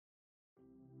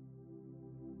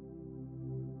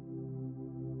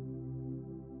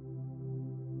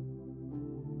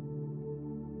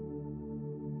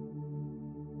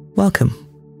Welcome,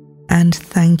 and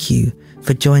thank you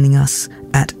for joining us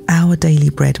at Our Daily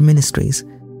Bread Ministries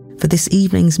for this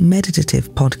evening's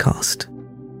meditative podcast.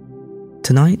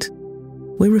 Tonight,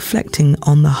 we're reflecting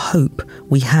on the hope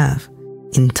we have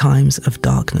in times of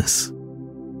darkness.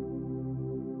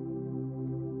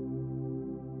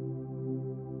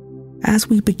 As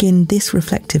we begin this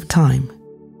reflective time,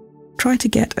 try to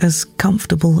get as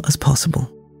comfortable as possible.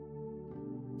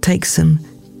 Take some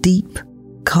deep,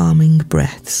 calming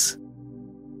breaths.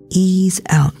 Ease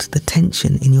out the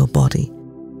tension in your body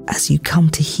as you come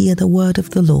to hear the word of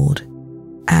the Lord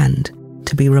and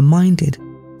to be reminded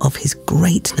of His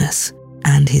greatness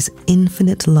and His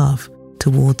infinite love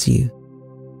towards you.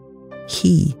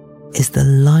 He is the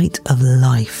light of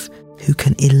life who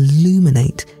can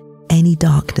illuminate any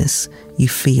darkness you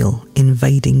feel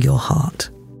invading your heart.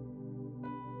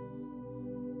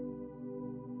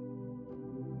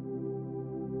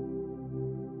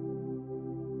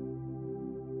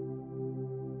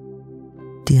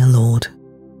 Dear Lord,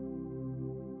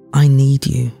 I need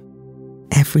you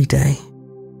every day,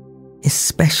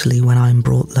 especially when I'm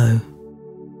brought low.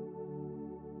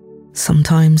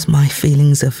 Sometimes my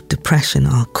feelings of depression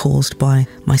are caused by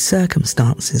my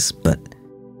circumstances, but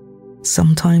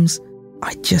sometimes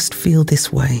I just feel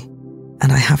this way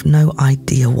and I have no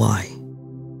idea why.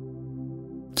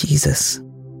 Jesus,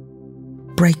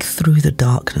 break through the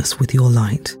darkness with your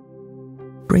light.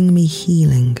 Bring me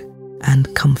healing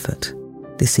and comfort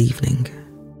this evening.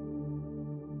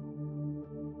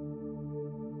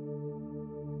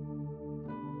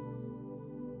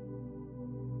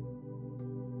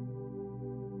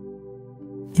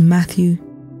 In Matthew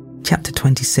chapter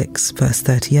 26, verse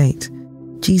 38,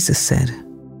 Jesus said,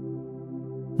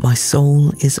 "My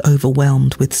soul is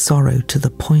overwhelmed with sorrow to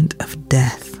the point of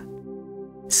death.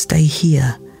 Stay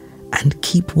here and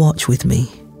keep watch with me."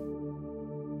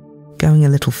 Going a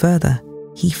little further,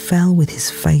 he fell with his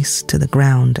face to the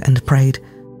ground and prayed,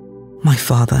 "My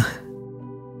Father,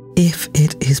 if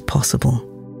it is possible,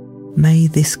 may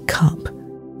this cup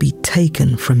be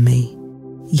taken from me,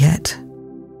 yet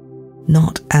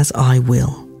not as I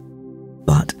will,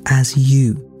 but as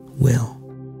you will."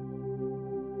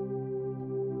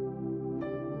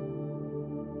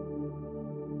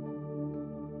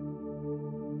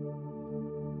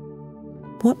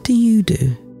 What do you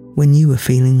do when you are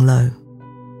feeling low?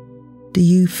 Do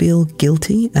you feel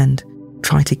guilty and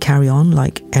try to carry on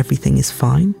like everything is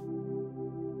fine?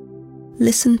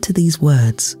 Listen to these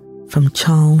words from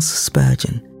Charles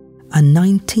Spurgeon, a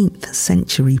 19th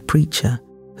century preacher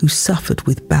who suffered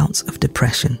with bouts of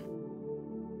depression.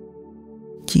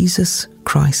 Jesus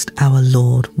Christ our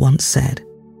Lord once said,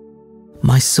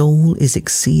 "My soul is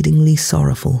exceedingly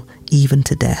sorrowful, even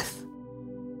to death."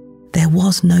 There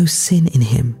was no sin in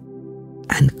him,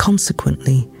 and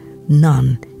consequently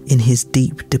none in his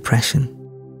deep depression.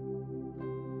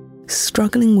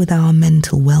 Struggling with our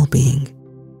mental well-being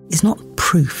is not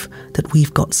proof that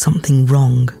we've got something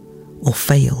wrong or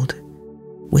failed.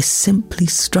 We're simply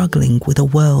struggling with a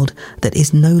world that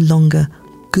is no longer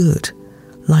good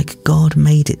like God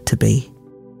made it to be.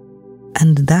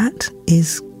 And that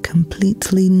is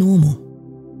completely normal.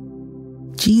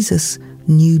 Jesus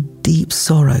knew deep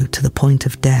sorrow to the point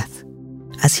of death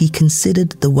as he considered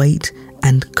the weight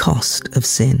and cost of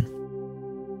sin.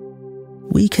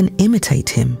 We can imitate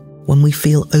him when we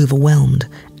feel overwhelmed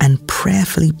and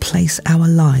prayerfully place our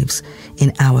lives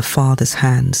in our Father's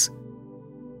hands.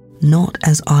 Not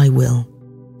as I will,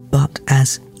 but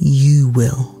as you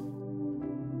will.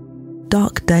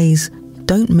 Dark days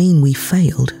don't mean we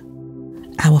failed.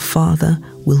 Our Father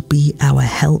will be our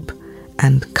help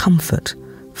and comfort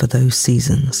for those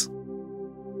seasons.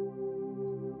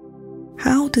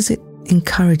 How does it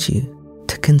encourage you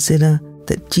to consider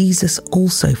that Jesus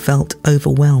also felt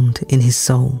overwhelmed in his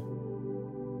soul?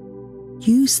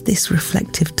 Use this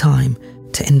reflective time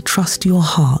to entrust your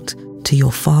heart to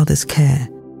your Father's care,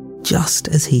 just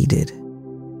as he did.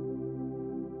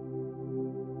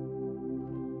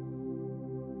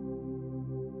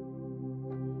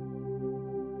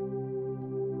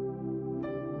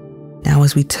 Now,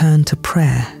 as we turn to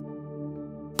prayer,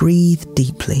 breathe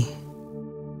deeply,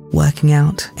 working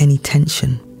out any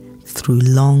tension through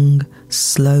long,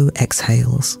 slow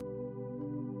exhales.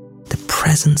 The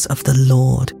presence of the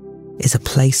Lord is a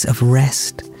place of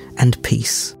rest and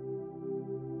peace.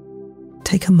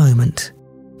 Take a moment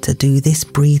to do this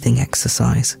breathing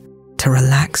exercise to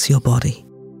relax your body,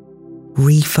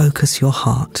 refocus your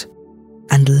heart,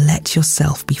 and let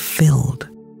yourself be filled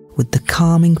with the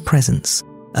calming presence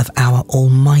of our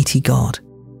Almighty God,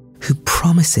 who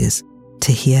promises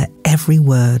to hear every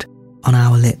word on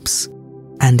our lips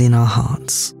and in our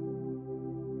hearts.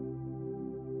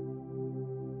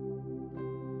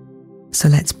 So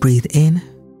let's breathe in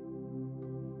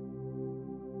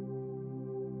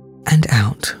and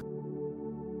out,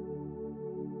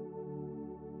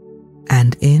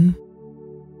 and in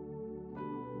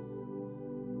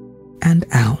and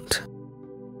out.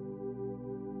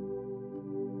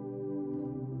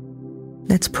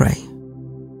 Let's pray.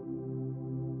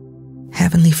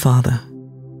 Heavenly Father,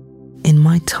 in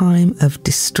my time of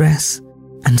distress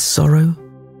and sorrow,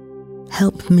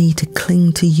 help me to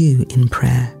cling to you in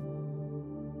prayer.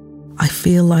 I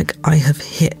feel like I have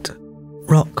hit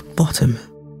rock bottom.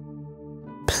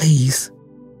 Please,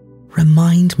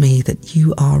 remind me that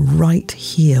you are right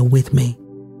here with me.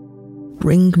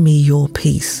 Bring me your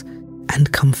peace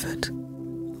and comfort,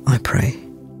 I pray.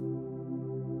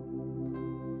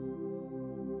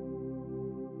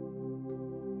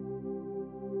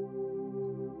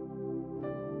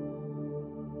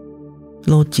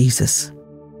 Lord Jesus,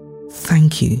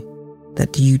 thank you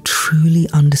that you truly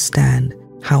understand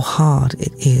how hard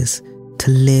it is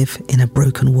to live in a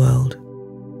broken world.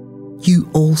 You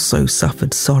also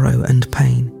suffered sorrow and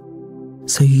pain,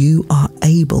 so you are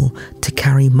able to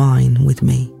carry mine with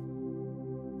me.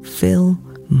 Fill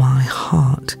my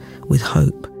heart with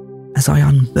hope as I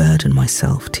unburden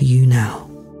myself to you now.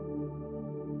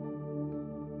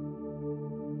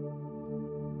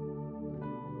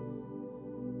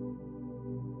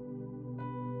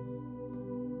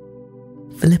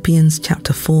 Philippians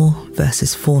chapter 4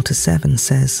 verses 4 to 7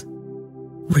 says,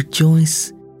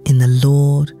 "Rejoice in the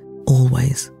Lord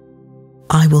always.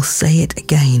 I will say it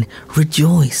again,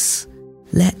 rejoice.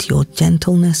 Let your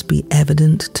gentleness be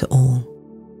evident to all.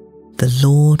 The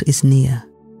Lord is near.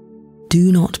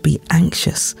 Do not be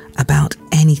anxious about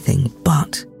anything,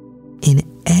 but in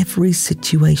every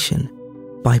situation,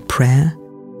 by prayer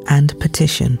and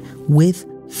petition, with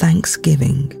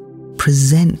thanksgiving,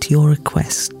 present your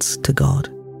requests to God,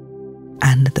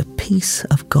 and the peace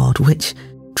of God, which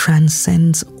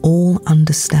transcends all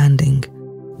understanding,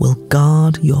 will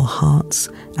guard your hearts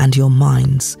and your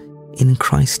minds in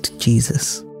Christ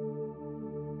Jesus."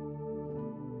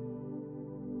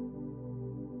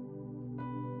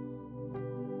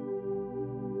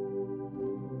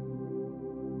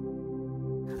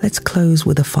 Let's close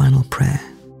with a final prayer.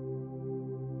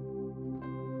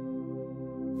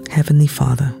 Heavenly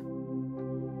Father,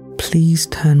 please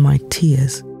turn my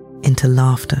tears into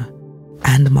laughter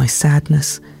and my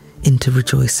sadness into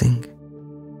rejoicing.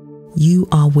 You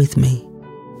are with me,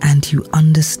 and you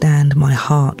understand my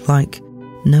heart like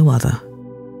no other.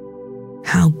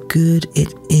 How good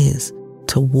it is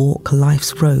to walk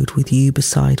life's road with you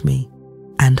beside me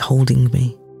and holding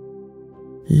me.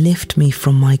 Lift me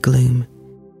from my gloom.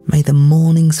 May the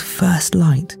morning's first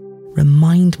light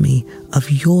remind me of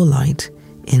your light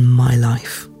in my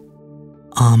life.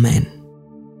 Amen.